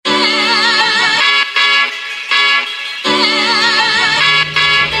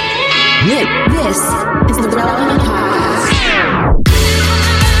is the Relevant Podcast.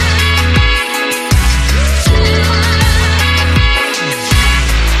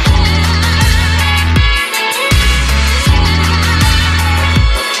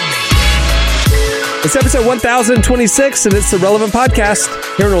 It's episode 1026, and it's the Relevant Podcast.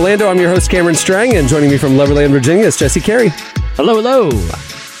 Here in Orlando, I'm your host, Cameron Strang, and joining me from Loverland, Virginia, is Jesse Carey. Hello, hello.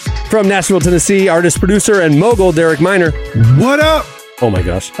 From Nashville, Tennessee, artist, producer, and mogul, Derek Miner. What up? Oh my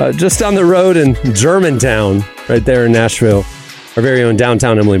gosh. Just down the road in Germantown, right there in Nashville, our very own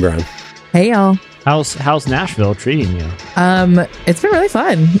downtown Emily Brown. Hey, y'all. How's Nashville treating you? It's been really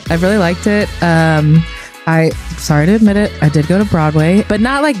fun. I've really liked it. Sorry to admit it, I did go to Broadway, but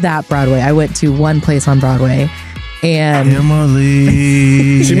not like that Broadway. I went to one place on Broadway, and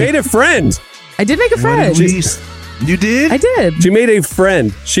Emily. She made a friend. I did make a friend. You did? I did. She made a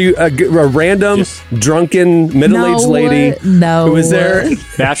friend. She a random, drunken, middle-aged lady who was there.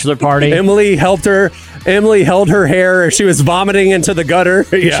 Bachelor party. Emily helped her. Emily held her hair. She was vomiting into the gutter.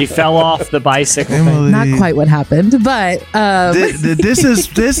 Yeah. She fell off the bicycle. Not quite what happened, but this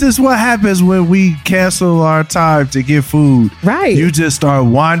is what happens when we cancel our time to get food. Right. You just start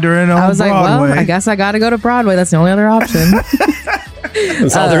wandering on Broadway. I was like, well, I guess I got to go to Broadway. That's the only other option.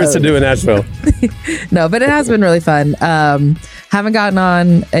 That's all there is to do in Nashville. No, but it has been really fun. Haven't gotten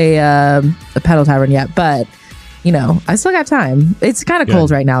on a pedal tavern yet, but you know, I still got time. It's kind of cold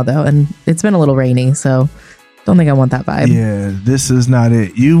right now, though, and it's been a little rainy, so don't think I want that vibe. Yeah, this is not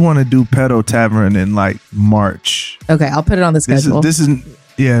it. You want to do pedal tavern in like March. Okay, I'll put it on the schedule. This is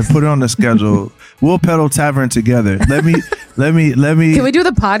put it on the schedule. We'll pedal tavern together. Let me. Can we do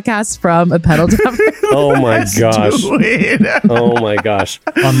the podcast from a pedal tavern? Oh my gosh! Oh my gosh!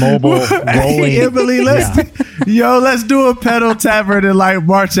 On mobile rolling. Emily, let's do a pedal tavern in like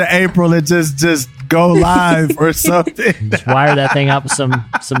March or April and just go live or something. Just wire that thing up with some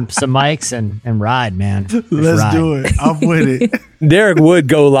mics and ride, man. Let's do it. I'm with it. Derek would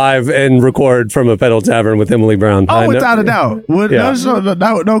go live and record from a pedal tavern with Emily Brown. Oh, without a doubt.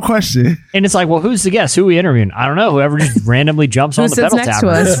 No question. And it's like, well, who's the guest? Who are we interviewing? I don't know. Whoever just randomly jumps on the pedal next tavern.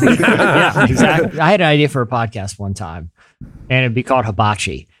 To us? Yeah, exactly. I had an idea for a podcast one time, and it'd be called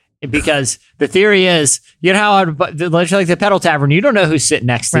Hibachi. Because the theory is, you know how like the pedal tavern, you don't know who's sitting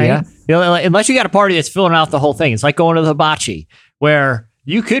next to you. You know, unless you got a party that's filling out the whole thing. It's like going to the hibachi, where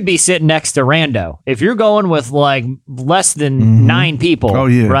you could be sitting next to rando. If you're going with like less than 9 people,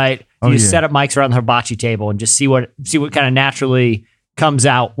 right? You set up mics around the hibachi table and just see what kind of naturally comes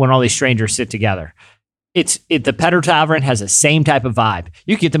out when all these strangers sit together. The pedal tavern has the same type of vibe.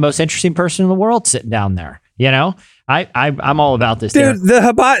 You get the most interesting person in the world sitting down there. You know, I'm all about this. Dude, the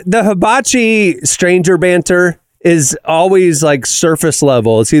hibachi stranger banter is always like surface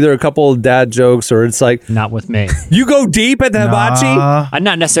level. It's either a couple of dad jokes or it's like... Not with me. You go deep at the hibachi? I'm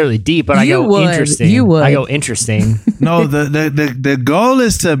not necessarily deep, but I go interesting. You would. I go interesting. No, the goal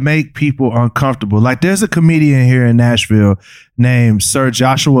is to make people uncomfortable. Like there's a comedian here in Nashville named Sir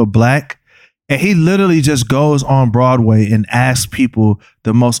Joshua Black. And he literally just goes on Broadway and asks people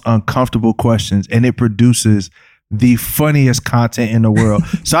the most uncomfortable questions, and it produces the funniest content in the world.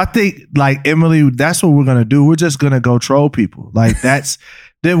 So I think, like, Emily, that's what we're going to do. We're just going to go troll people. Like,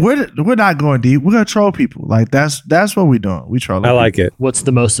 we're not going deep. We're going to troll people. Like, that's what we're doing. We troll I like it. What's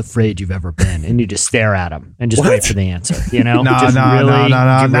the most afraid you've ever been? And you just stare at them and just wait for the answer. You know? No. Not in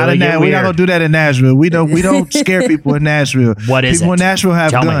that. We're not going to do that in Nashville. We don't scare people in Nashville. What is people in Nashville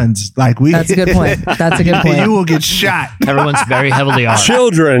have guns. Like That's a good point. That's a good point. You will get shot. Everyone's very heavily armed.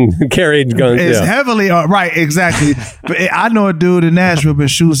 Children carried guns. It's heavily right, exactly. But I know a dude in Nashville been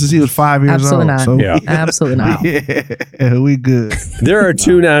shooting since he was 5 years Absolutely old. Not. So Absolutely not. Yeah, we good. There are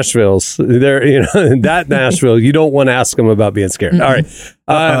 2 Nashvilles. There, that Nashville, you don't want to ask them about being scared. All right.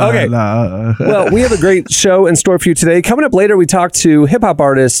 Okay. Well, we have a great show in store for you today. Coming up later, we talk to hip hop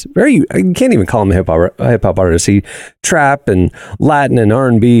artists. You can't even call him a hip hop artist. He trap and Latin and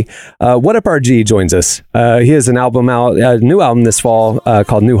R&B. WHATUPRG joins us. He has an album out, a new album this fall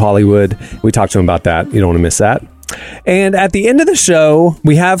called New Hollywood. We talked to him about that. You don't want to miss that. And at the end of the show,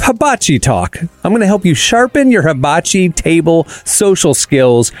 we have hibachi talk. I'm going to help you sharpen your hibachi table social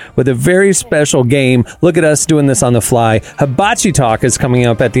skills with a very special game. Look at us doing this on the fly. Hibachi talk is coming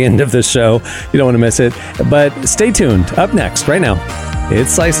up at the end of the show. You don't want to miss it. But stay tuned. Up next, right now,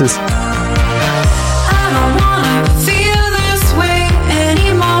 it's Slices.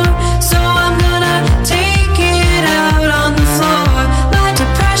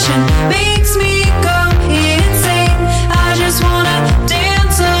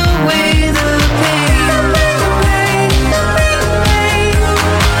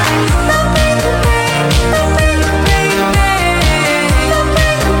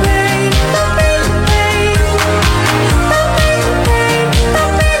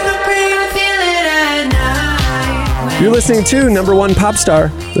 listening to number one pop star.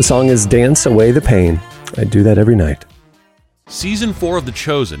 The song is Dance Away the Pain. I do that every night. Season 4 of The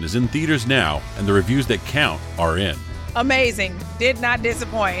Chosen is in theaters now, and the reviews that count are in. Amazing. Did not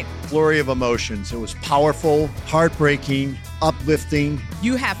disappoint. Flurry of emotions. It was powerful, heartbreaking, uplifting.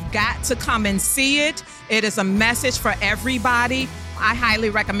 You have got to come and see it. It is a message for everybody. I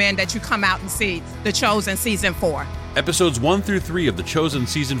highly recommend that you come out and see The Chosen Season 4. Episodes 1 through 3 of The Chosen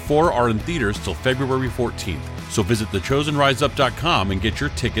Season 4 are in theaters till February 14th. So visit thechosenriseup.com and get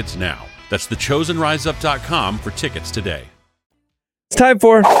your tickets now. That's thechosenriseup.com for tickets today. It's time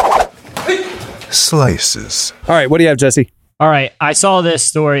for Slices. All right, what do you have, Jesse? All right, I saw this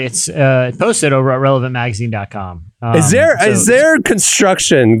story. It's posted over at relevantmagazine.com. Is there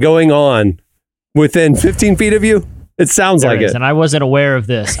construction going on within 15 feet of you? It sounds like it. And I wasn't aware of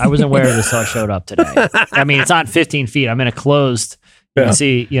this. I wasn't aware of this until I showed up today. I mean, it's not 15 feet. I'm in a closed. You can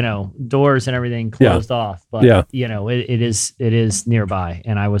see, doors and everything closed off. But it is nearby,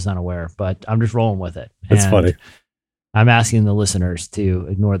 and I was unaware. But I'm just rolling with it. That's funny. I'm asking the listeners to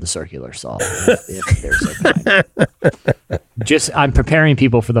ignore the circular saw if they're so kind. I'm preparing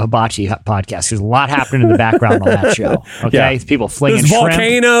people for the Hibachi podcast. There's a lot happening in the background on that show. Okay, people flinging there's shrimp.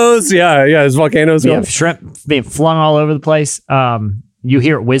 Volcanoes. There's volcanoes. We have shrimp being flung all over the place. You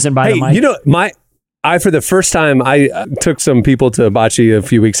hear it whizzing by the mic. For the first time, I took some people to Hibachi a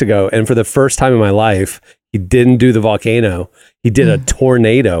few weeks ago, and for the first time in my life, he didn't do the volcano. He did a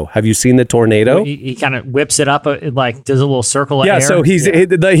tornado. Have you seen the tornado? He kind of whips it up, like does a little circle of air. So he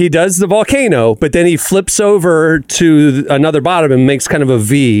does the volcano, but then he flips over to another bottom and makes kind of a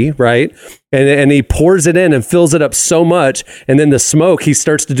V, right? And he pours it in and fills it up so much, and then the smoke, he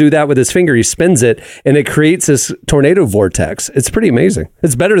starts to do that with his finger. He spins it, and it creates this tornado vortex. It's pretty amazing.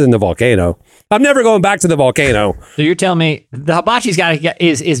 It's better than the volcano. I'm never going back to the volcano. So you're telling me the Hibachi's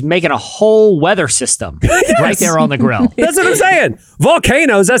is making a whole weather system right there on the grill. That's what I'm saying.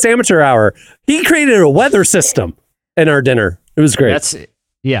 Volcanoes, that's amateur hour. He created a weather system in our dinner. It was great.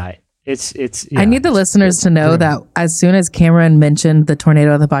 I need the listeners to know that as soon as Cameron mentioned the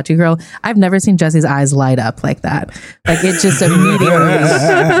tornado of the Hibachi Grill, I've never seen Jesse's eyes light up like that. Like it just immediately.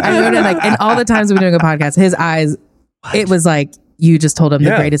 I wrote it and all the times we've been doing a podcast, his eyes, it was like you just told him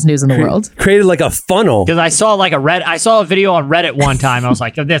the greatest news in the world. Created like a funnel. Because I saw a video on Reddit one time. I was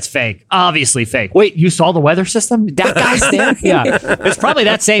like, oh, that's fake. Obviously fake. Wait, you saw the weather system? That guy's there? Yeah. It's probably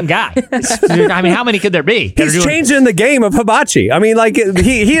that same guy. How many could there be? He's changing the game of Hibachi. I mean, like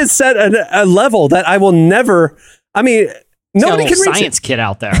he has set a level that I will never, nobody can reach science kid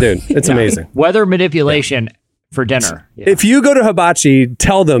out there. Dude, it's amazing. Weather manipulation. For dinner. If you go to Hibachi,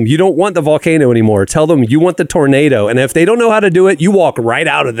 tell them you don't want the volcano anymore. Tell them you want the tornado. And if they don't know how to do it, you walk right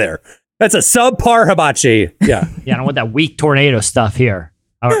out of there. That's a subpar Hibachi. Yeah. I don't want that weak tornado stuff here.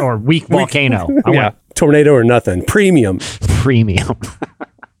 Or weak volcano. I want tornado or nothing. Premium.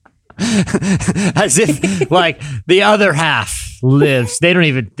 As if like the other half lives. They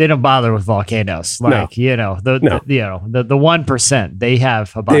don't bother with volcanoes. Like, the 1%, they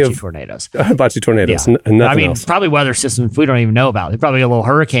have Hibachi tornadoes. Hibachi tornadoes. Yeah. Nothing else. Probably weather systems we don't even know about. They probably got a little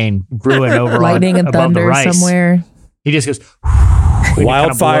hurricane brewing over lightning and thunder somewhere. He just goes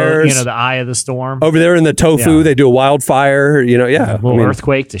wildfires, blow, the eye of the storm. Over there in the tofu, they do a wildfire, a little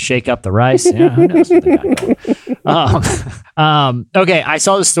earthquake to shake up the rice. Yeah, who knows what they got. Okay, I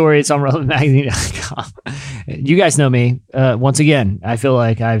saw the story. It's on relevantmagazine.com. You guys know me. Once again, I feel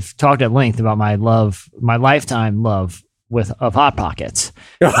like I've talked at length about my lifetime love of Hot Pockets.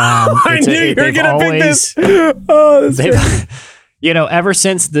 I knew you were going to pick this. Oh, that's great. Ever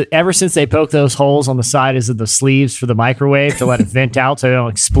since they poke those holes on the sides of the sleeves for the microwave to let it vent out so they don't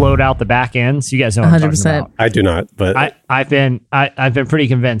explode out the back ends. You guys know what I'm talking about. I do not, but I've been pretty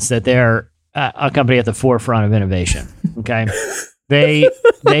convinced that they're a company at the forefront of innovation. Okay,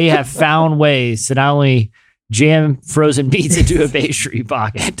 they have found ways to not only jam frozen beets into a pastry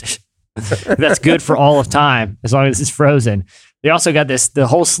pocket that's good for all of time as long as it's frozen. They also got the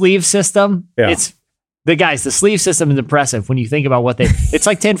whole sleeve system. Yeah. The sleeve system is impressive when you think about it's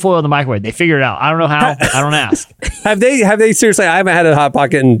like tinfoil in the microwave. They figured it out. I don't know how. I don't ask. Have they seriously? I haven't had a Hot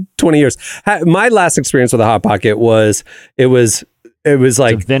Pocket in 20 years. My last experience with a Hot Pocket was it was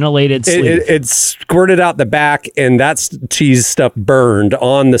like a ventilated sleeve. It squirted out the back, and that cheese stuff burned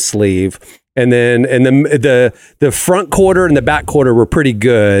on the sleeve. And then the front quarter and the back quarter were pretty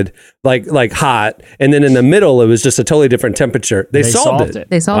good, like hot. And then in the middle, it was just a totally different temperature. They solved it.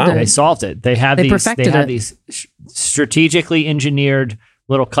 They solved it. They solved it. They had these strategically engineered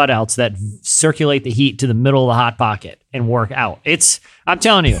little cutouts that circulate the heat to the middle of the Hot Pocket and work out. I'm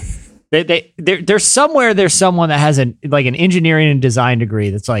telling you, There's someone that has an engineering and design degree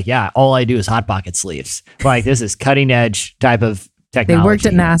that's like, yeah, all I do is Hot Pocket sleeves. Like, this is cutting edge type of technology. They worked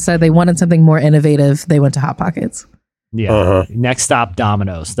at NASA. They wanted something more innovative. They went to Hot Pockets. Yeah. Next stop,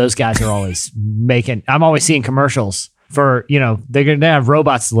 Domino's. Those guys are always I'm always seeing commercials for, they're going to have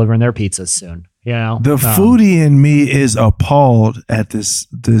robots delivering their pizzas soon. The foodie in me is appalled at this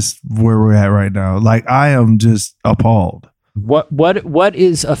where we're at right now. Like, I am just appalled. What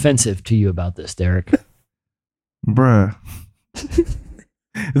is offensive to you about this, Derek? Bruh.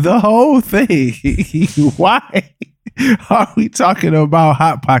 The whole thing. Why are we talking about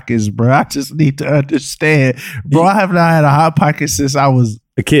Hot Pockets, bro? I just need to understand. Bro, I have not had a Hot Pocket since I was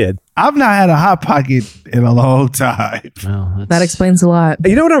a kid. I've not had a Hot Pocket in a long time. Oh, that explains a lot.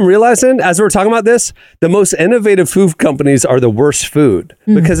 You know what I'm realizing as we're talking about this? The most innovative food companies are the worst food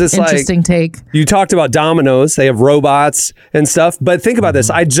because it's interesting take. You talked about Domino's. They have robots and stuff. But think about this.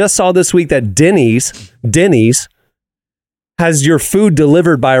 I just saw this week that Denny's has your food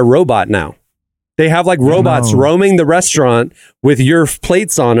delivered by a robot now. They have like robots roaming the restaurant with your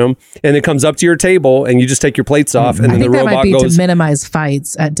plates on them, and it comes up to your table, and you just take your plates off, and then the robot might be goes. To minimize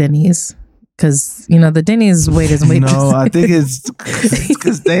fights at Denny's, because the Denny's wait is way. No, I think it's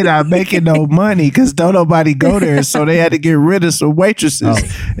because they not making no money because don't nobody go there, so they had to get rid of some waitresses,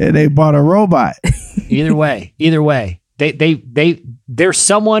 and they bought a robot. Either way, there's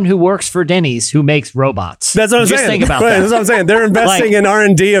someone who works for Denny's who makes robots. That's what I'm saying. Just think about that. That's what I'm saying. They're investing in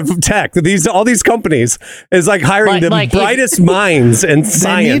R&D of tech. All these companies is like hiring the brightest minds in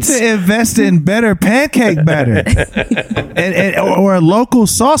science. They need to invest in better pancake batter, or a local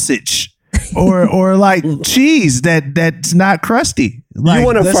sausage. Or like cheese that's not crusty. Like, you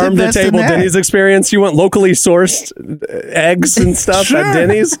want a farm to table Denny's experience? You want locally sourced eggs and stuff at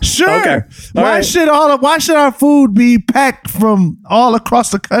Denny's? Sure. Okay. Why should our food be packed from all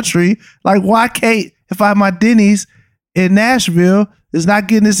across the country? Like, why can't, if I have my Denny's in Nashville, is not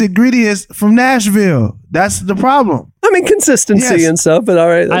getting its ingredients from Nashville? That's the problem. I mean, consistency and stuff, but all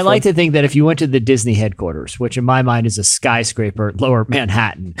right. I like to think that if you went to the Disney headquarters, which in my mind is a skyscraper at Lower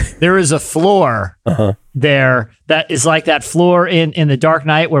Manhattan, there is a floor there that is like that floor in The Dark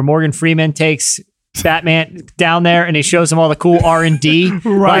Knight where Morgan Freeman takes Batman down there and he shows him all the cool R&D,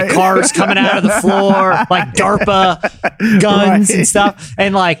 like cars coming out of the floor, like DARPA guns and stuff.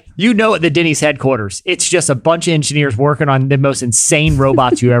 And like, at the Denny's headquarters, it's just a bunch of engineers working on the most insane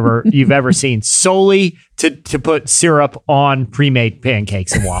robots you've ever seen, solely to put syrup on pre-made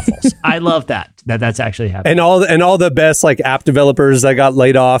pancakes and waffles. I love that's actually happening. And all the best like app developers that got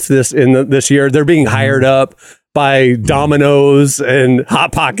laid off this year, they're being hired up by Domino's and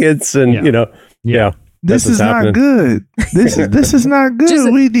Hot Pockets and Yeah. This is not good. This is not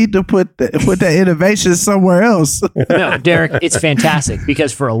good. We need to put that innovation somewhere else. No, Derek, it's fantastic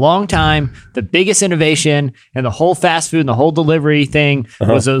because for a long time, the biggest innovation and the whole fast food and the whole delivery thing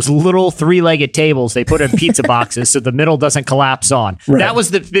was those little 3-legged tables they put in pizza boxes so the middle doesn't collapse on. Right. That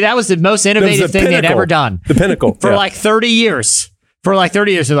was the most innovative thing they'd ever done. The pinnacle. For like 30 years. For like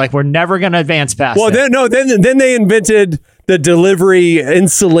 30 years, they're like, we're never going to advance past then they invented the delivery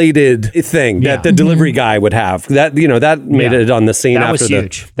insulated thing that the delivery guy would have. That made it on the scene. That after was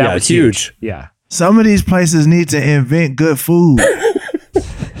huge. That was huge. Yeah. Some of these places need to invent good food.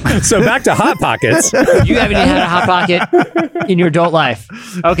 So back to Hot Pockets. You haven't even had a Hot Pocket in your adult life.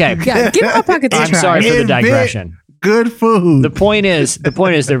 Okay. Yeah, give Hot Pockets a try. I'm sorry for the digression. Good food. The point is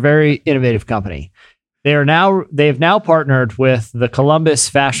they're a very innovative company. They have now partnered with the Columbus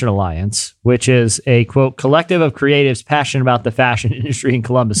Fashion Alliance, which is a quote collective of creatives passionate about the fashion industry in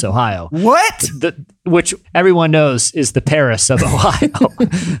Columbus, Ohio. What? Which everyone knows is the Paris of Ohio.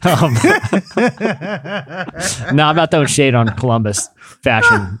 No, I'm not throwing shade on Columbus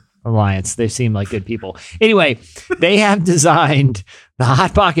Fashion Alliance. They seem like good people. Anyway, they have designed the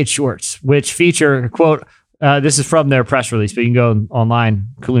Hot Pocket shorts, which feature quote. This is from their press release, but you can go online,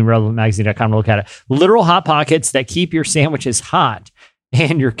 coolingrevelantmagazine.com to look at it. Literal hot pockets that keep your sandwiches hot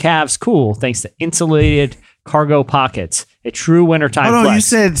and your calves cool thanks to insulated cargo pockets. A true wintertime flex. You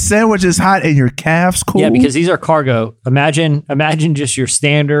said sandwiches hot and your calves cool? Yeah, because these are cargo. Imagine just your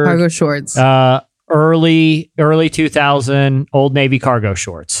standard cargo shorts. Early 2000 Old Navy cargo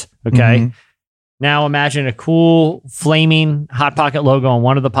shorts. Okay. Mm-hmm. Now imagine a cool flaming Hot Pocket logo on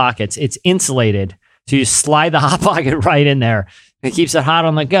one of the pockets. It's insulated. So you slide the Hot Pocket right in there. It keeps it hot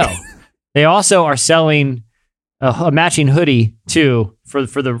on the go. They also are selling a matching hoodie too for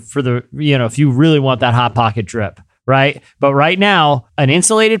the if you really want that Hot Pocket drip, right? But right now, an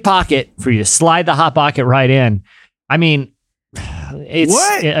insulated pocket for you to slide the Hot Pocket right in. I mean, it's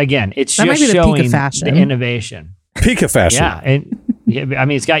just showing the innovation. Peak of fashion. Yeah, and I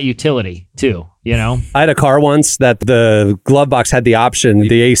mean, it's got utility too, you know? I had a car once that the glove box had the option,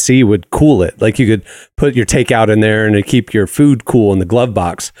 the AC would cool it. Like you could put your takeout in there and it'd keep your food cool in the glove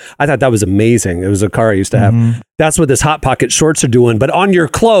box. I thought that was amazing. It was a car I used to have. That's what this Hot Pocket shorts are doing, but on your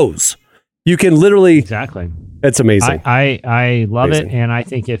clothes. You can literally... Exactly. It's amazing. I love it. And I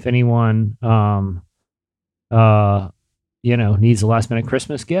think if anyone, needs a last minute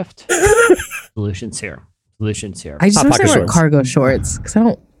Christmas gift, solutions here. I just wish they were cargo shorts because I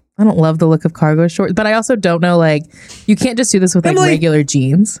don't love the look of cargo shorts, but I also don't know, like, you can't just do this with like regular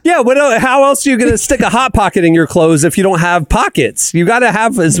jeans. Yeah, how else are you going to stick a Hot Pocket in your clothes if you don't have pockets? You got to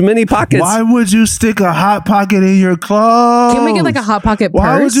have as many pockets. Why would you stick a Hot Pocket in your clothes? Can we get like a Hot Pocket purse?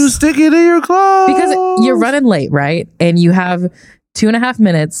 Why would you stick it in your clothes? Because you're running late, right? And you have 2.5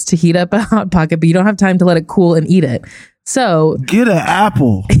 minutes to heat up a Hot Pocket, but you don't have time to let it cool and eat it. So get an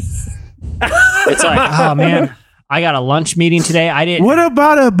apple. It's like, oh man, I got a lunch meeting today. I didn't. What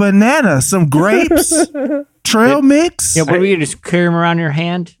about a banana? Some grapes? Trail mix? Yeah, what are you just carry them around your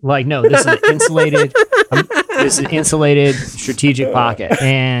hand? Like, no, this is an insulated. This is an insulated strategic pocket.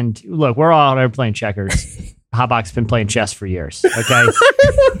 And look, we're all out there playing checkers. Hotbox has been playing chess for years. Okay.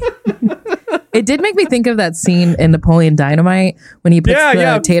 It did make me think of that scene in Napoleon Dynamite when he puts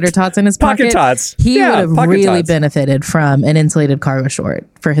the tater tots in his pocket. Tots. He would have really benefited from an insulated cargo short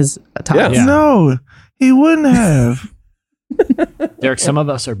for his tots. Yeah. No, he wouldn't have. Derek, some of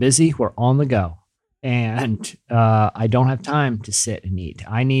us are busy. We're on the go. And I don't have time to sit and eat.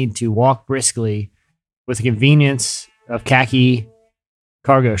 I need to walk briskly with the convenience of khaki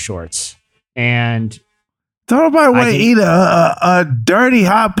cargo shorts. And don't nobody want to eat a dirty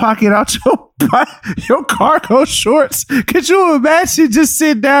Hot Pocket out your cargo shorts. Could you imagine just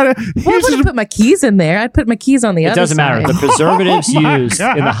sitting down and... I would have put my keys in there. I'd put my keys on the other side. It doesn't matter. The preservatives used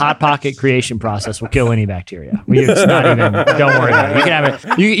in the Hot Pocket creation process will kill any bacteria. It's not even... Don't worry about it. You can have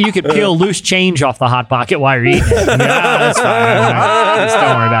it. You could peel loose change off the Hot Pocket while you're eating it. That's fine. Just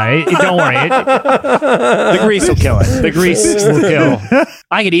don't worry about it. Don't worry. The grease will kill it. The grease will kill.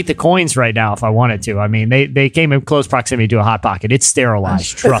 I could eat the coins right now if I wanted to. I mean, they came in close proximity to a Hot Pocket. It's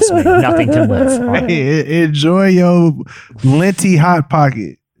sterilized. Trust me. Nothing can live. Hey, enjoy your linty Hot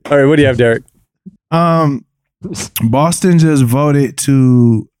Pocket. All right, what do you have, Derek? Boston just voted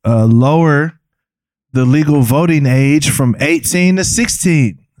to lower the legal voting age from 18 to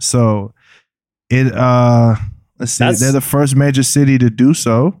 16. So let's see, they're the first major city to do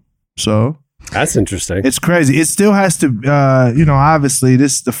so. So that's interesting. It's crazy. It still has to, obviously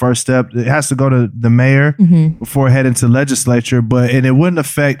this is the first step. It has to go to the mayor before heading to legislature, and it wouldn't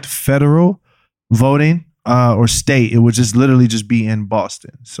affect federal voting or state. It would just literally just be in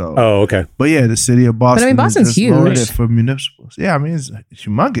Boston. So, okay. But yeah, the city of Boston. But I mean, Boston's huge it for municipals. Yeah, I mean, it's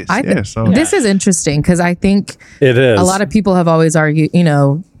humongous. This is interesting because I think it is. A lot of people have always argued,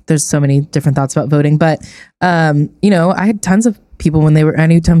 there's so many different thoughts about voting, but I had tons of people when they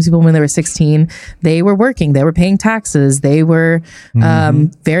were 16, they were working, they were paying taxes, they were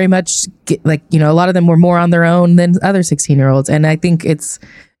very much a lot of them were more on their own than other 16-year-olds. And I think it's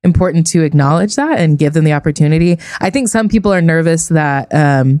important to acknowledge that and give them the opportunity. I think some people are nervous that,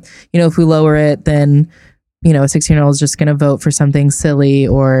 if we lower it, then, a 16-year-old is just going to vote for something silly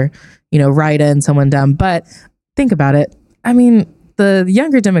or, write in someone dumb. But think about it. I mean, the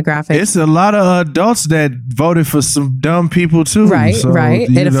younger demographic. It's a lot of adults that voted for some dumb people too. Right, so, right.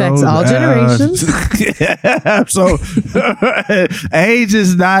 It affects all generations. So age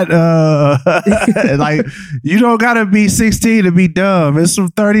is not like you don't gotta be 16 to be dumb. There's some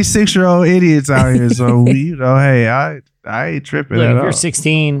 36-year-old idiots out here. So hey, I ain't tripping at all. If you're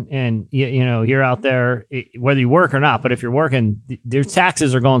 16 and you're out there, whether you work or not, but if you're working, their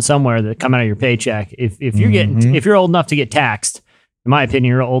taxes are going somewhere that come out of your paycheck. If you're old enough to get taxed, in my opinion,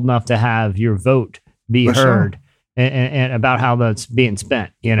 you're old enough to have your vote be heard and about how that's being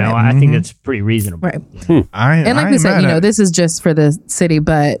spent. I think that's pretty reasonable. Right. And like we said, this is just for the city,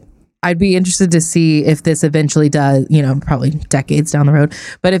 but I'd be interested to see if this eventually does, probably decades down the road,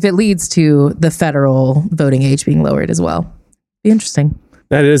 but if it leads to the federal voting age being lowered as well. Be interesting.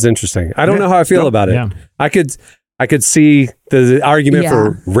 That is interesting. I don't know how I feel about it. Yeah. I could see the argument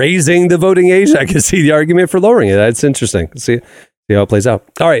for raising the voting age. I could see the argument for lowering it. That's interesting. See how it plays out.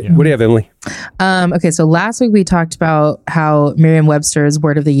 All right. What do you have, Emily? Okay, so last week we talked about how Merriam-Webster's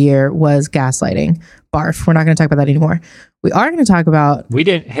word of the year was gaslighting. Barf. We're not going to talk about that anymore. We are going to talk about...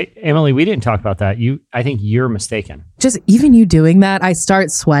 Hey, Emily, we didn't talk about that. I think you're mistaken. Just even you doing that, I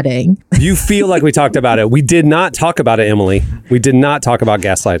start sweating. You feel like we talked about it. We did not talk about it, Emily. We did not talk about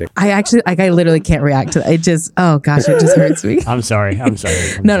gaslighting. I literally can't react to that. It just, oh gosh, it just hurts me. I'm sorry. No,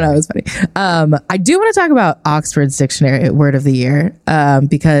 it was funny. I do want to talk about Oxford's dictionary word of the year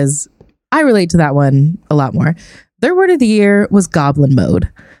because I relate to that one a lot more. Their word of the year was goblin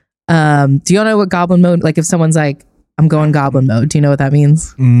mode. Do you all know what goblin mode, like if someone's like, I'm going goblin mode, do you know what that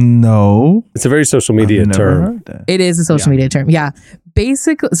means? No. It's a very social media term. It is a social media term. Yeah.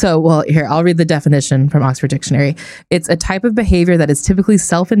 Basically, here, I'll read the definition from Oxford Dictionary. It's a type of behavior that is typically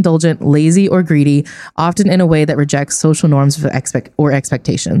self-indulgent, lazy, or greedy, often in a way that rejects social norms or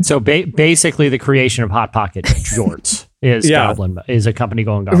expectations. So basically the creation of Hot Pocket jorts is a company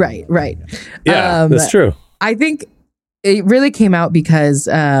going goblin. Right. Yeah, that's true. I think it really came out because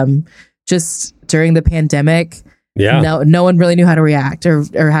just during the pandemic, no one really knew how to react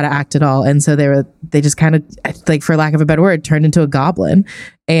or how to act at all, and so they just kind of, like, for lack of a better word, turned into a goblin,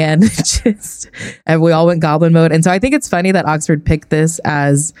 and and we all went goblin mode. And so I think it's funny that Oxford picked this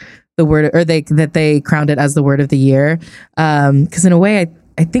as the word, or that they crowned it as the word of the year, because in a way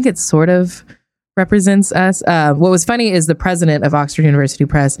I think it sort of represents us. What was funny is the president of Oxford University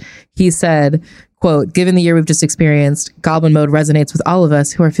Press, he said, quote, given the year we've just experienced, goblin mode resonates with all of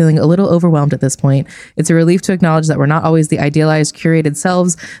us who are feeling a little overwhelmed at this point. It's a relief to acknowledge that we're not always the idealized, curated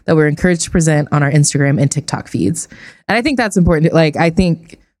selves that we're encouraged to present on our Instagram and TikTok feeds. And I think that's important. Like, I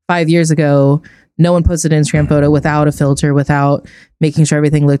think 5 years ago, no one posted an Instagram photo without a filter, without making sure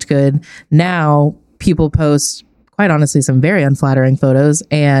everything looked good. Now people post, quite honestly, some very unflattering photos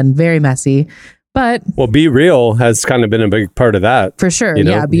and very messy. But Be Real has kind of been a big part of that. For sure.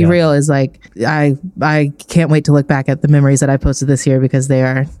 Yeah. Be Real is like, I can't wait to look back at the memories that I posted this year because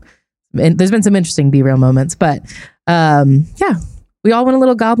there's been some interesting Be Real moments. But we all went a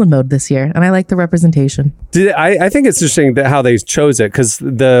little goblin mode this year, and I like the representation. I think it's interesting that how they chose it, because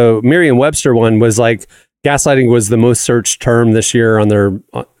the Merriam-Webster one was like, gaslighting was the most searched term this year on their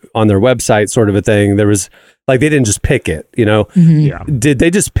website, sort of a thing. There was, like, they didn't just pick it, you know? Mm-hmm. Yeah. Did they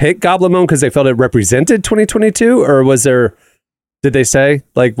just pick goblin mode because they felt it represented 2022, or did they say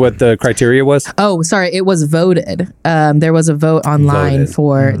like what the criteria was? Oh, sorry. It was voted. There was a vote online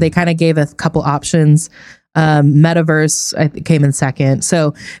for, they kind of gave a couple options. Metaverse, I think, came in second.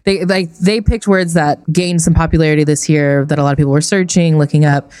 So they picked words that gained some popularity this year that a lot of people were searching, looking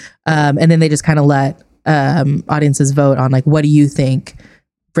up. And then they just kind of let audiences vote on, like, what do you think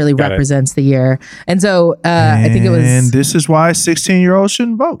really represents the year? And so I think it was, and this is why 16-year-olds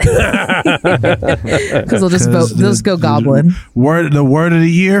shouldn't vote, because they'll just go goblin. The word of the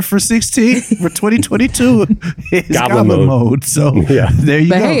year for 16 for 2022 is goblin mode. So there you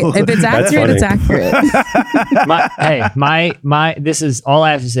go. Hey, if it's accurate, it's accurate. This is all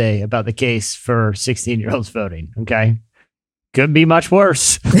I have to say about the case for 16-year-olds voting. Okay. Could be much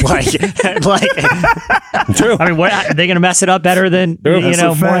worse. True. I mean, what, are they going to mess it up better than, more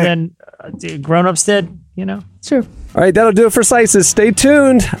than grown-ups did? It's true. All right, that'll do it for Slices. Stay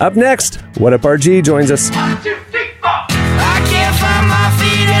tuned. Up next, WHATUPRG joins us. 1, 2, 3, 4. I can't find my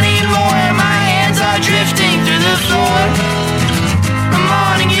feet anymore. My hands are drifting through the floor. I'm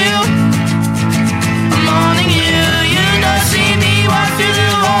wanting you. I'm wanting you. You don't see me walk through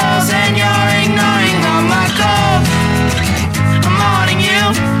the walls, and you're ignoring all my calls. I'm wanting you.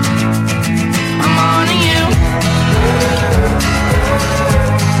 I'm wanting you.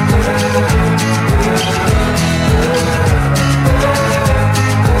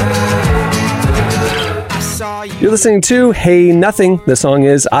 You're listening to Hey Nothing. The song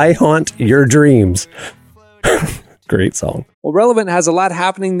is I Haunt Your Dreams. Great song. Well, Relevant has a lot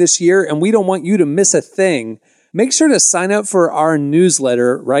happening this year, and we don't want you to miss a thing. Make sure to sign up for our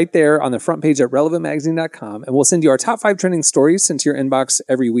newsletter right there on the front page at relevantmagazine.com, and we'll send you our top 5 trending stories sent to your inbox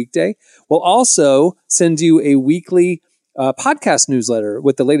every weekday. We'll also send you a weekly podcast newsletter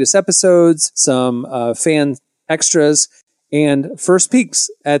with the latest episodes, some fan extras, and first peeks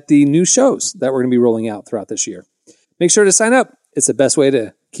at the new shows that we're going to be rolling out throughout this year. Make sure to sign up. It's the best way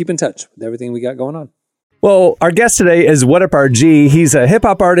to keep in touch with everything we got going on. Well, our guest today is WHATUPRG. He's a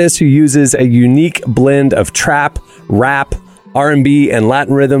hip-hop artist who uses a unique blend of trap, rap, R&B, and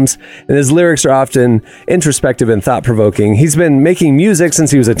Latin rhythms, and his lyrics are often introspective and thought-provoking. He's been making music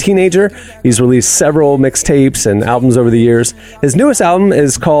since he was a teenager. He's released several mixtapes and albums over the years. His newest album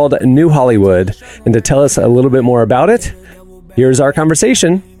is called New Hollywood, and to tell us a little bit more about it, here's our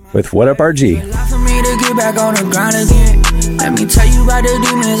conversation with WHATUPRG. Let me tell you about the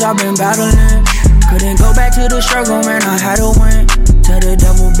demons I've been battling. Couldn't go back to the struggle, man, I had to win. Tell the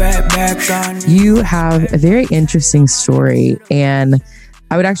devil back on. You have a very interesting story, and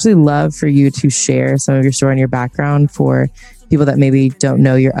I would actually love for you to share some of your story and your background for people that maybe don't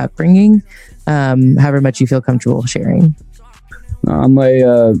know your upbringing, however much you feel comfortable sharing. I'm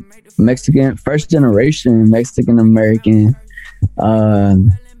a Mexican, first generation Mexican American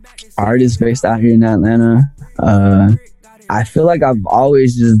artist based out here in Atlanta. I feel like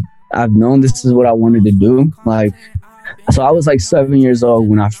I've known this is what I wanted to do. Like, so I was like 7 years old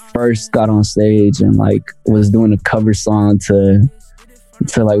when I first got on stage and like was doing a cover song to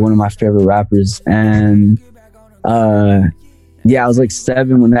like one of my favorite rappers. And I was like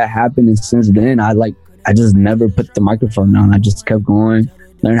 7 when that happened. And since then, I just never put the microphone down. I just kept going,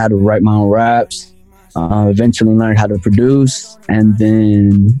 learned how to write my own raps, eventually learned how to produce. And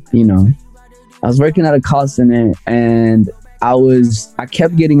then, I was working at a call center, and I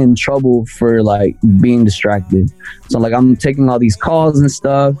kept getting in trouble for like being distracted. So like I'm taking all these calls and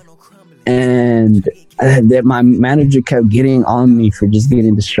stuff, and that my manager kept getting on me for just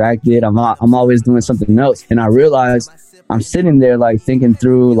getting distracted. I'm always doing something else. And I realized I'm sitting there like thinking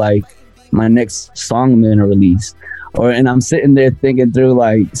through like my next song I'm gonna release. And I'm sitting there thinking through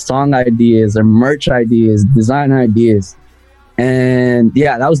like song ideas or merch ideas, design ideas. And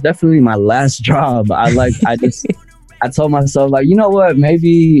yeah, that was definitely my last job. I told myself, like, you know what,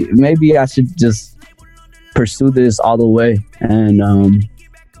 maybe I should just pursue this all the way. And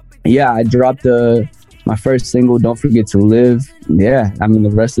I dropped my first single, Don't Forget to Live. Yeah, I mean,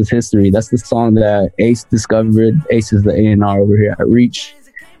 the rest is history. That's the song that Ace discovered. Ace is the A&R over here at Reach.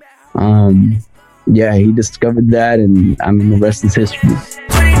 He discovered that, and I mean, the rest is history.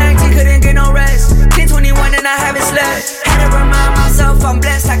 2019 couldn't get no rest. 1021 and I haven't slept. Had to remind myself I'm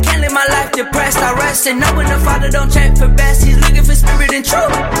blessed. I can't live my life depressed. I rest and know when the Father don't check for best. He's looking for spirit and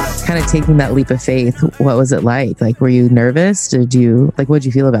truth. Kind of taking that leap of faith, what was it like? Like, were you nervous? What did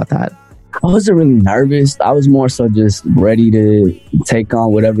you feel about that? I wasn't really nervous. I was more so just ready to take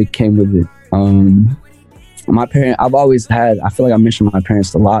on whatever came with it. My parents, I feel like I mentioned my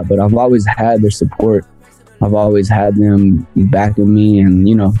parents a lot, but I've always had their support. I've always had them backing me. And,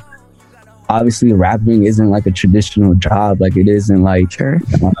 obviously rapping isn't like a traditional job. Like, it isn't like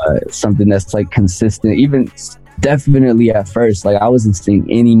something that's like consistent, even definitely at first. Like, I wasn't seeing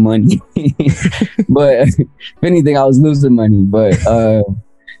any money, but if anything, I was losing money. But,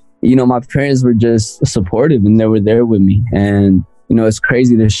 my parents were just supportive, and they were there with me. And, it's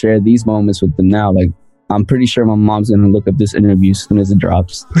crazy to share these moments with them now. Like, I'm pretty sure my mom's going to look up this interview as soon as it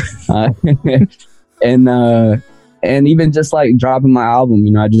drops. And even just like dropping my album,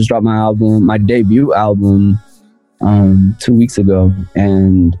 I just dropped my debut album 2 weeks ago.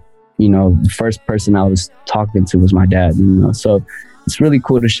 And, the first person I was talking to was my dad, so it's really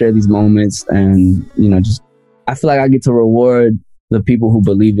cool to share these moments. And, I feel like I get to reward the people who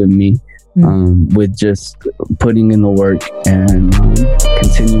believe in me with just putting in the work and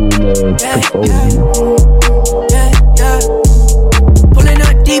continuing to push forward. Pulling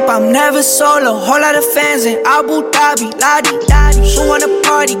up deep, I'm never solo. Whole lot of fans in Abu Dhabi, la-di-da-di. Who wanna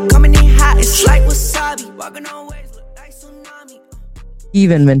party? Coming in hot, it's like wasabi. Walking on waves, look like tsunami. You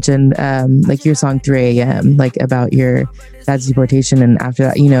even mentioned like your song 3 a.m., like about your dad's deportation. And after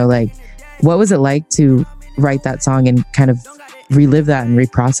that, like, what was it like to write that song and kind of relive that and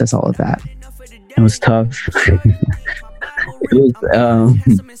reprocess all of that? It was tough. It was,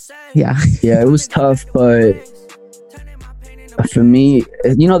 it was tough, but for me,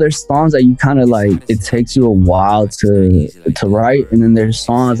 there's songs that you kind of like, it takes you a while to write, and then there's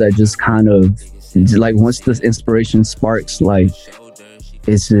songs that just kind of like, once this inspiration sparks, like,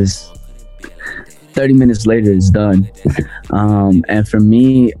 it's just 30 minutes later it's done. And for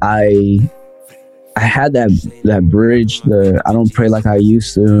me, I had that bridge, I don't pray like I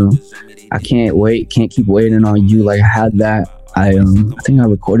used to, I can't keep waiting on you. Like, I had that. I think I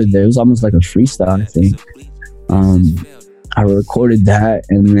recorded that. It was almost like a freestyle, I think. I recorded that,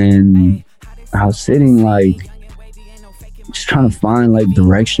 and then I was sitting like just trying to find like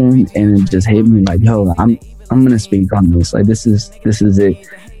direction, and it just hit me like, yo, I'm gonna speak on this. Like, this is it.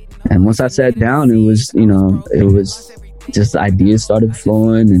 And once I sat down, it was just ideas started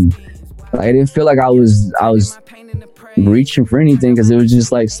flowing, and I didn't feel like I was reaching for anything, because it was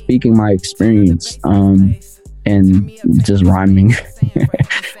just like speaking my experience and just rhyming.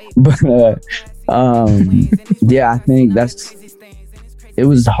 But I think it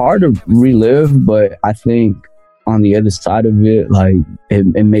was hard to relive, but I think on the other side of it, like,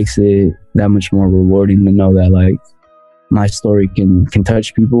 it makes it that much more rewarding to know that like my story can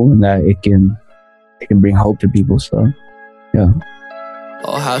touch people, and that it can bring hope to people. So Yeah.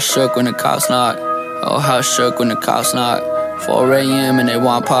 Oh, how shook when the cops knock. Oh, how shook when the cops knock. 4 a.m. and they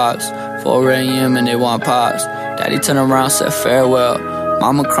want pops. 4 a.m. and they want pops. Daddy turned around, said farewell.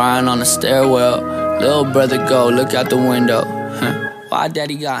 Mama crying on the stairwell. Little brother go, look out the window. Why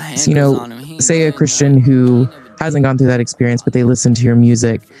daddy got handcuffs on him? Say a Christian who hasn't gone through that experience, but they listen to your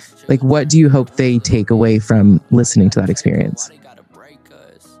music. Like, what do you hope they take away from listening to that experience?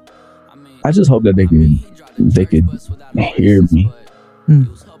 I just hope that they could hear me.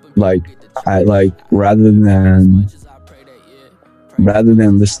 Like rather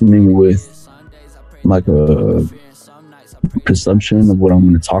than listening with like a presumption of what I'm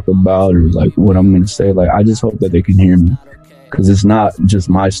going to talk about or like what I'm going to say. Like, I just hope that they can hear me, because it's not just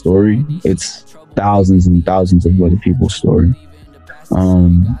my story. It's thousands and thousands of other people's story.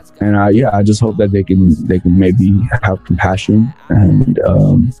 And I just hope that they can maybe have compassion, and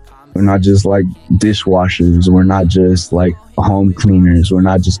we're not just like dishwashers. We're not just like home cleaners. We're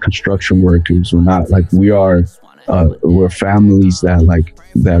not just construction workers. We're not like, we're families that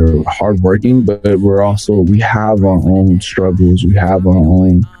are hardworking, but we have our own struggles. We have our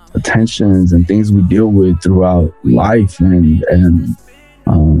own tensions and things we deal with throughout life. And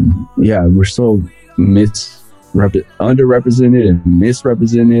we're so underrepresented and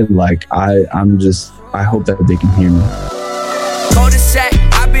misrepresented. Like, I hope that they can hear me. Cul-de-sac,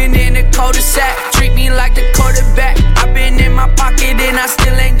 I've been in the cul-de-sac. Treat me like the quarterback. I've been in my pocket and I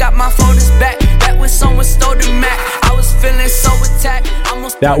still ain't got my folders back. That when someone stole the Mac, I was feeling so attacked.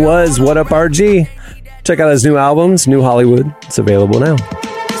 That was What Up RG. Check out his new albums, New Hollywood. It's available now.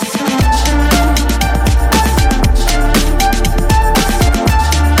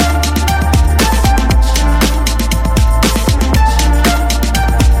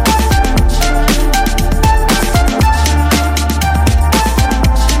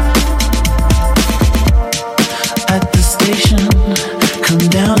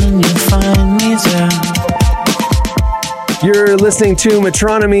 You're listening to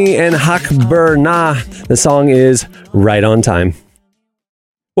Metronomy and WHATUPRG. The song is Right on Time.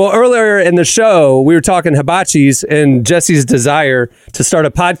 Well, earlier in the show, we were talking hibachis and Jesse's desire to start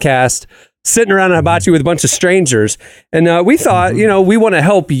a podcast, sitting around a hibachi with a bunch of strangers. And we thought, we want to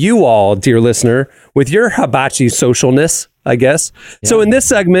help you all, dear listener, with your hibachi socialness, I guess. Yeah. So in this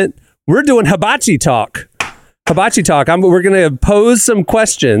segment, we're doing hibachi talk. Hibachi talk. We're going to pose some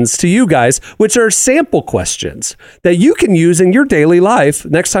questions to you guys, which are sample questions that you can use in your daily life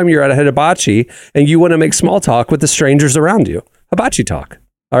next time you're at a hibachi and you want to make small talk with the strangers around you. Hibachi talk.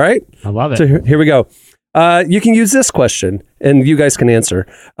 All right? I love it. So here we go. You can use this question and you guys can answer.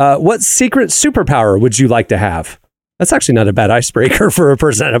 What secret superpower would you like to have? That's actually not a bad icebreaker for a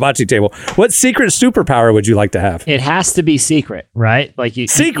person at a hibachi table. What secret superpower would you like to have? It has to be secret, right? Like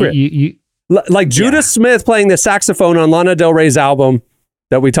secret. Like Judas Smith playing the saxophone on Lana Del Rey's album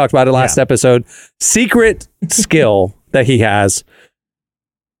that we talked about in last episode. Secret skill that he has.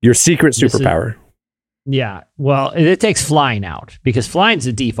 Your secret superpower. Well, it takes flying out, because flying's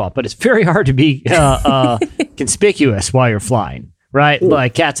the default, but it's very hard to be conspicuous while you're flying, right? Ooh.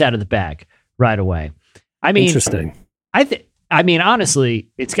 Like cat's out of the bag right away. I mean, interesting. I mean, honestly,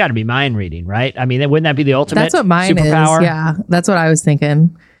 it's got to be mind reading, right? I mean, wouldn't that be the ultimate That's what mine superpower? is. Yeah, that's what I was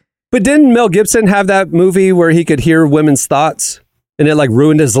thinking. But didn't Mel Gibson have that movie where he could hear women's thoughts and it like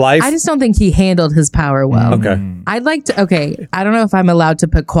ruined his life? I just don't think he handled his power well. Okay. I'd like to, I don't know if I'm allowed to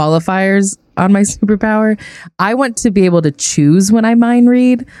put qualifiers on my superpower. I want to be able to choose when I mind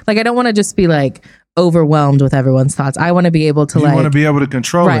read. Like, I don't want to just be like overwhelmed with everyone's thoughts. I want to be able to you want to be able to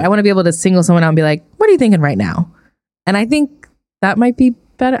control it. I want to be able to single someone out and be like, what are you thinking right now? And I think that might be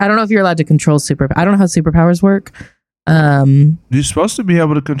better. I don't know if you're allowed to control I don't know how superpowers work. You're supposed to be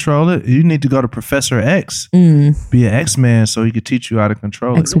able to control it. You need to go to Professor X, be an X-Man, so he could teach you how to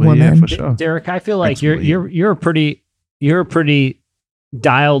control X-woman. it. Yeah, for sure. Derek, I feel like you're pretty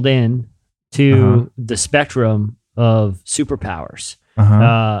dialed in to the spectrum of superpowers.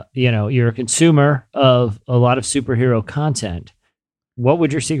 You're a consumer of a lot of superhero content. What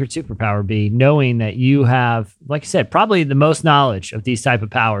would your secret superpower be, knowing that you have, like I said, probably the most knowledge of these type of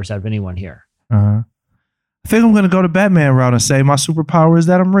powers out of anyone here? I think I'm going to go to Batman route and say my superpower is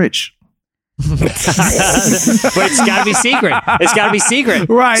that I'm rich. But it's got to be secret. It's got to be secret.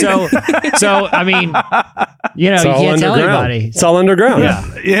 Right. So I mean, you can't tell anybody. It's all underground.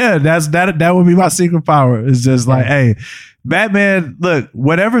 Yeah. That would be my secret power. It's just like, hey, Batman, look,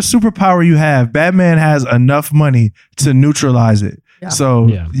 whatever superpower you have, Batman has enough money to neutralize it. Yeah. So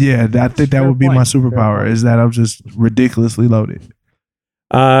I think that would be my superpower, is that I'm just ridiculously loaded.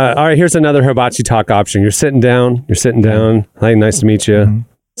 All right, here's another hibachi talk option. You're sitting down. Hey, nice to meet you.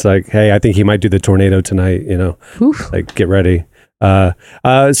 It's like, hey, I think he might do the tornado tonight. Like get ready. So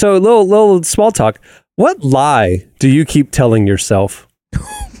a little small talk. What lie do you keep telling yourself?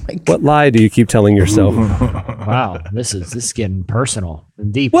 What lie do you keep telling yourself? Wow, this is getting personal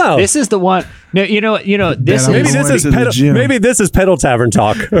and deep. Well, this is the one. No, this maybe this is Pedal Tavern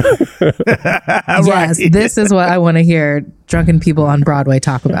talk. Yes, this is what I want to hear drunken people on Broadway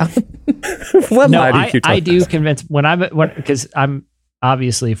talk about. Lie do you keep telling I do convince because I'm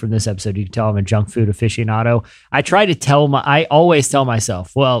obviously from this episode you can tell I'm a junk food aficionado. I always tell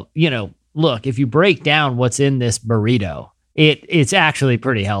myself, well, look, if you break down what's in this burrito, it's actually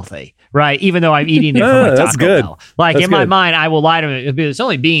pretty healthy, right? Even though I'm eating it from my Taco Bell. Like in my mind, I will lie to it. It's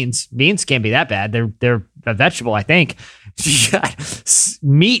only beans. Beans can't be that bad. They're a vegetable, I think.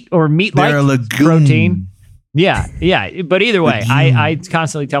 Meat or meat-like protein. Yeah. But either way, I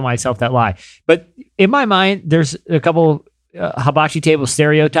constantly tell myself that lie. But in my mind, there's a couple hibachi table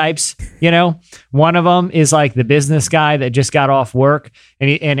stereotypes. One of them is like the business guy that just got off work and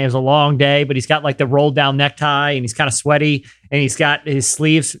it was a long day, but he's got like the rolled down necktie and he's kind of sweaty and he's got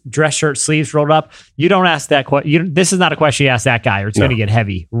his dress shirt sleeves rolled up. You don't ask that question. This is not a question you ask that guy or it's going to get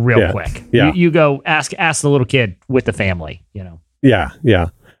heavy real quick. Yeah. You go ask the little kid with the family, Yeah.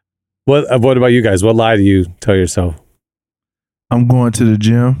 What about you guys? What lie do you tell yourself? I'm going to the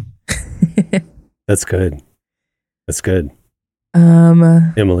gym. That's good.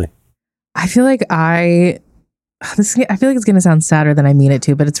 Emily. I feel like I feel like it's going to sound sadder than I mean it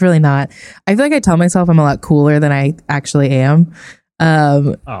to, but it's really not. I feel like I tell myself I'm a lot cooler than I actually am.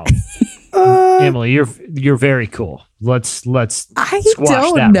 Emily, you're very cool. Let's I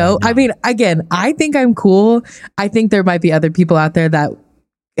don't know. Right, I mean, again, I think I'm cool. I think there might be other people out there that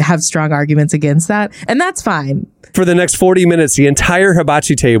have strong arguments against that, and that's fine. For the next 40 minutes, the entire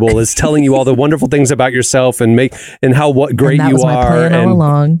hibachi table is telling you all the wonderful things about yourself and how great and that you was my are. Plan all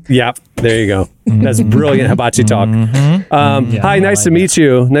along. Yeah, there you go. That's brilliant hibachi talk. Hi, nice to meet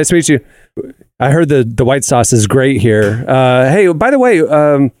you. Nice to meet you. I heard the white sauce is great here. Hey, by the way,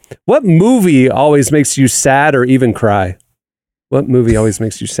 what movie always makes you sad or even cry? What movie always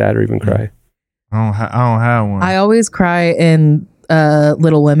makes you sad or even cry? I don't have one. I always cry in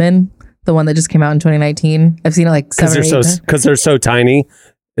Little Women, the one that just came out in 2019. I've seen it like 7 or 8 times. Because they're so tiny.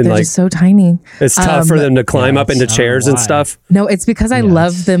 And they're just so tiny. It's tough for them to climb up into chairs and stuff. No, it's because I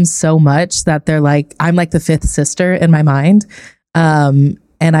love them so much that they're like, I'm like the fifth sister in my mind. And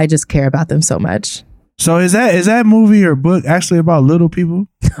I just care about them so much. So is that movie or book actually about little people?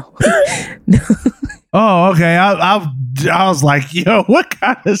 No. Oh, okay. I was like, yo, what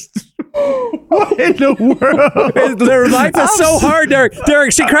kind of what in the world? Their life is so hard, Derek.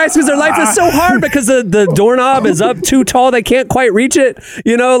 She cries because their life is so hard because the doorknob is up too tall. They can't quite reach it.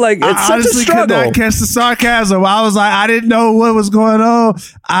 It's such a struggle. Could not catch the sarcasm. I was like, I didn't know what was going on.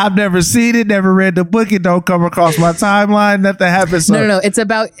 I've never seen it, never read the book. It don't come across my timeline. Nothing happens. So. No. It's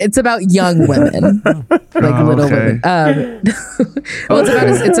about young women, little women. Well,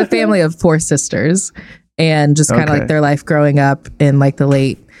 it's a family of 4 sisters. And just kind of like their life growing up in like the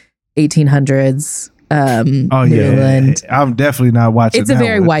late 1800s. New England. I'm definitely not watching. It's a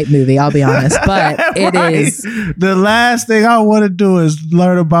very white movie, I'll be honest, but it is. The last thing I want to do is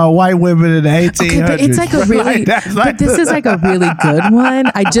learn about white women in the 1800s. Okay, but it's like a really, but this is like a really good one.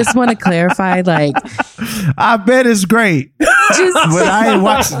 I just want to clarify, like, I bet it's great, but I ain't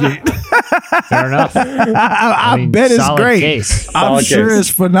watching it. Fair enough. I bet it's great. Case. I'm sure it's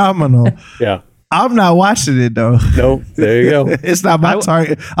phenomenal. Yeah. I'm not watching it though. Nope. There you go. It's not my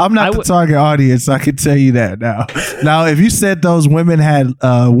target. I'm not the target audience. I can tell you that now. Now, if you said those women had,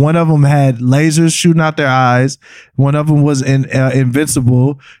 one of them had lasers shooting out their eyes, one of them was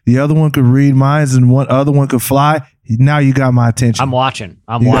invincible, the other one could read minds, and one other one could fly. Now you got my attention. I'm watching.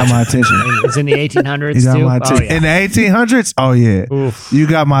 You got my attention. It's in the 1800s you got too? My attention. In the 1800s? Oh yeah. Oof. You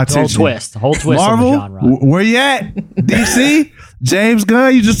got my attention. The whole twist Marvel, of the genre. Where you at? DC? James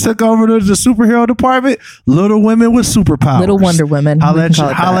Gunn, you just took over the superhero department. Little women with superpowers. Little Wonder Women. Holla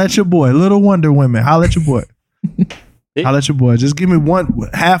at your boy. Little Wonder Women. Holla at your boy. Holla at your boy. Just give me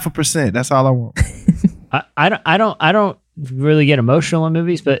 0.5%. That's all I want. I don't really get emotional in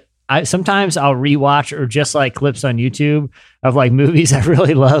movies, but sometimes I'll rewatch or just like clips on YouTube of like movies I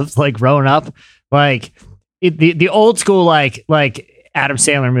really loved, like growing up, like the old school, like Adam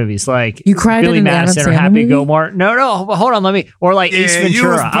Sandler movies, like You cried Billy in an Adam Madison or Sandler Happy movie? Gilmore. No, hold on, or like Ace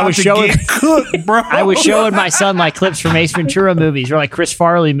Ventura. I was showing cooked, bro. I was showing my son like clips from Ace Ventura movies or like Chris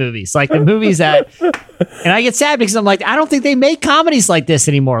Farley movies, like the movies that. And I get sad because I'm like, I don't think they make comedies like this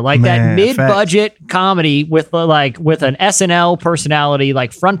anymore. Like that mid-budget comedy with an SNL personality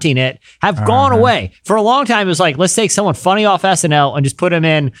like fronting it have gone away. For a long time, it was like, let's take someone funny off SNL and just put them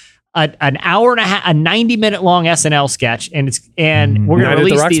in an hour and a half, a 90-minute long SNL sketch, and we're going to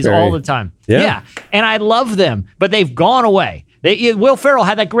release these all the time. Yeah. And I love them, but they've gone away. Will Ferrell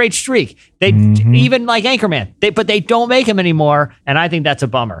had that great streak. They even like Anchorman, but they don't make him anymore, and I think that's a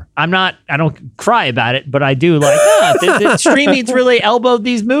bummer. I don't cry about it, but I do like the streaming's really elbowed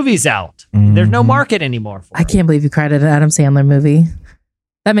these movies out. There's no market anymore. I can't believe you cried at an Adam Sandler movie.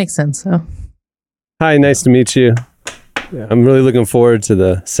 That makes sense, though. Hi, nice to meet you. Yeah, I'm really looking forward to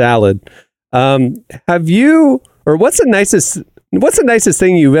the salad. Have you, or what's the nicest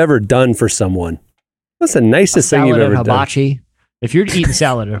thing you've ever done for someone? What's the nicest thing you've ever done? If you're eating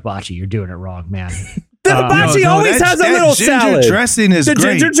salad at hibachi, you're doing it wrong, man. The hibachi always has a little salad. Ginger dressing is great. The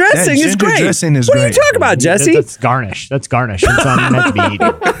ginger dressing is great. Dressing is what are you talking about, Jesse? That's garnish. That's garnish. It's not meant to be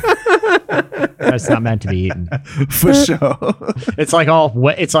eaten. That's not meant to be eaten. For sure. It's like all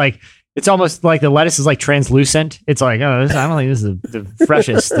wet. It's almost like the lettuce is like translucent. It's like, I don't think this is the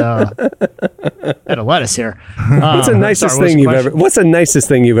freshest bit of lettuce here. What's the nicest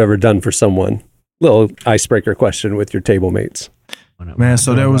thing you've ever done for someone? Little icebreaker question with your table mates. Man,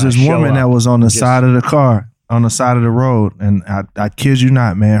 so there was this woman that was on the side of the car, on the side of the road, and I kid you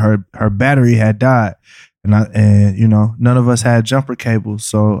not, man, her battery had died, and none of us had jumper cables,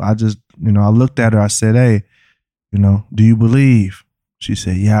 so I just I looked at her, I said, hey, do you believe? She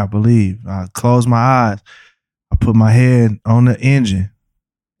said, yeah, I believe. I closed my eyes, I put my head on the engine,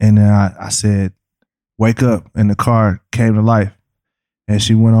 and then I said, wake up, and the car came to life, and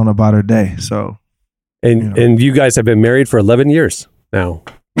she went on about her day. So. And you guys have been married for 11 years now.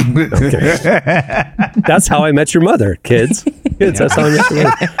 Okay. That's how I met your mother, kids. That's how I met your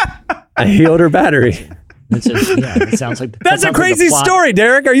mother. I healed her battery. It sounds like that's a crazy story,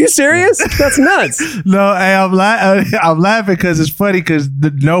 Derek. Are you serious? That's nuts. No, hey, I'm laughing because it's funny because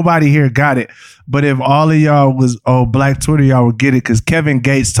nobody here got it. But if all of y'all was on Black Twitter, y'all would get it because Kevin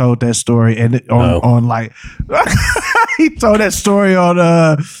Gates told that story and on like he told that story on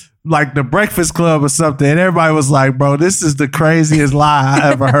like the Breakfast Club or something, and everybody was like, bro, this is the craziest lie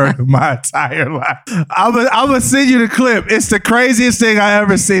I ever heard in my entire life. I'm gonna send you the clip. It's the craziest thing I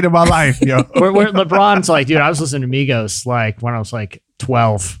ever seen in my life, yo. where LeBron's like, dude, I was listening to Migos like when I was like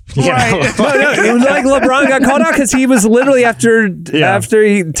 12. Right. No, it was like LeBron got called out because he was literally after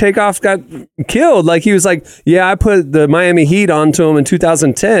Takeoff got killed. Like he was like, yeah, I put the Miami Heat onto him in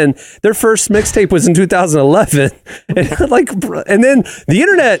 2010. Their first mixtape was in 2011, and then the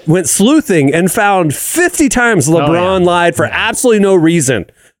internet went sleuthing and found 50 times LeBron lied for absolutely no reason,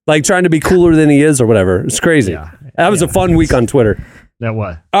 like trying to be cooler than he is or whatever. It's crazy. That was a fun week on Twitter. That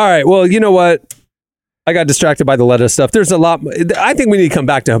was. All right. Well, you know what? I got distracted by the lettuce stuff. There's a lot. I think we need to come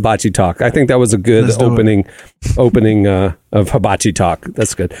back to hibachi talk. I think that was a good opening of hibachi talk.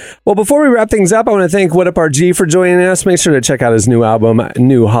 That's good. Well, before we wrap things up, I want to thank WHATUPRG for joining us. Make sure to check out his new album,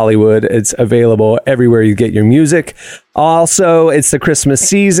 New Hollywood. It's available everywhere you get your music. Also, it's the Christmas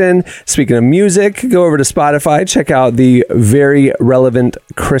season. Speaking of music, go over to Spotify. Check out the Very Relevant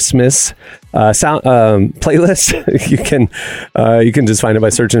Christmas sound playlist. You can just find it by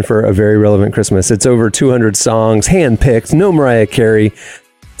searching for A Very Relevant Christmas. It's over 200 songs, handpicked, no Mariah Carey.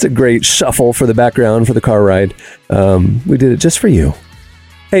 It's a great shuffle for the background for the car ride. We did it just for you.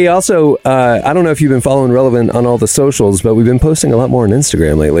 Hey, also, I don't know if you've been following Relevant on all the socials, but we've been posting a lot more on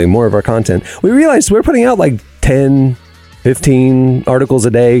Instagram lately, more of our content. We realized we're putting out like 10, 15 articles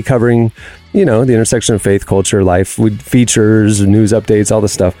a day covering, the intersection of faith, culture, life, with features, news updates, all the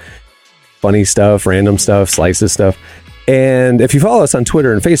stuff. Funny stuff, random stuff, slices stuff. And if you follow us on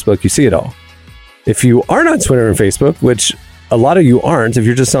Twitter and Facebook, you see it all. If you aren't on Twitter and Facebook, which a lot of you aren't, if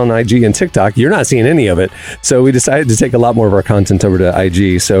you're just on IG and TikTok, you're not seeing any of it. So we decided to take a lot more of our content over to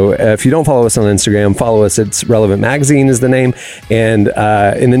IG. So if you don't follow us on Instagram, follow us. It's Relevant Magazine is the name. And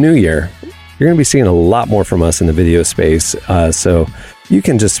in the new year, you're going to be seeing a lot more from us in the video space. So you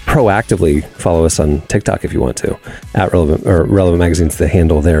can just proactively follow us on TikTok if you want to. At Relevant Magazine's the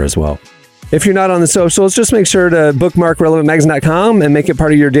handle there as well. If you're not on the socials, just make sure to bookmark relevantmagazine.com and make it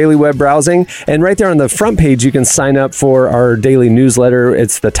part of your daily web browsing. And right there on the front page, you can sign up for our daily newsletter.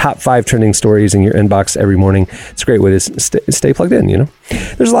 It's the top 5 trending stories in your inbox every morning. It's a great way to stay plugged in,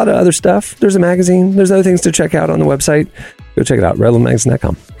 There's a lot of other stuff. There's a magazine. There's other things to check out on the website. Go check it out,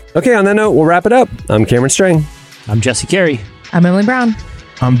 relevantmagazine.com. Okay, on that note, we'll wrap it up. I'm Cameron Strang. I'm Jesse Carey. I'm Emily Brown.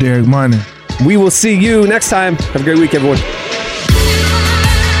 I'm Derek Martin. We will see you next time. Have a great week, everyone.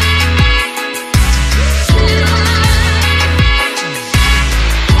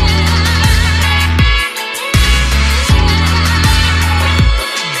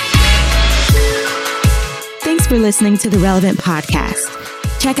 Thanks for listening to the Relevant Podcast.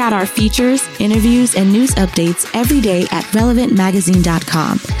 Check out our features, interviews, and news updates every day at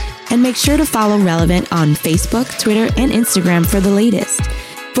relevantmagazine.com. And make sure to follow Relevant on Facebook, Twitter, and Instagram for the latest.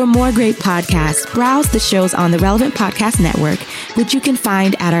 For more great podcasts, browse the shows on the Relevant Podcast Network, which you can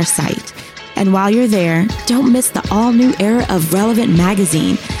find at our site. And while you're there, don't miss the all-new era of Relevant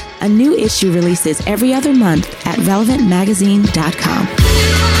Magazine. A new issue releases every other month at relevantmagazine.com.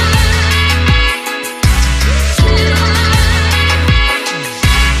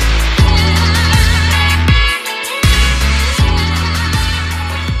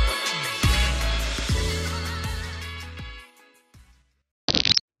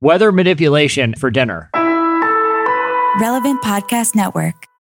 Weather manipulation for dinner. Relevant Podcast Network.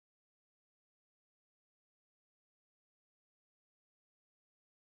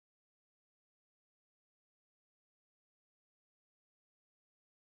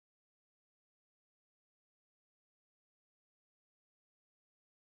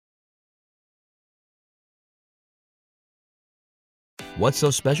 What's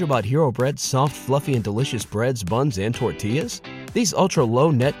so special about Hero Bread's soft, fluffy, and delicious breads, buns, and tortillas? These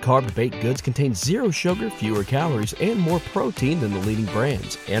ultra-low net-carb baked goods contain zero sugar, fewer calories, and more protein than the leading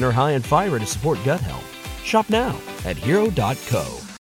brands, and are high in fiber to support gut health. Shop now at hero.co.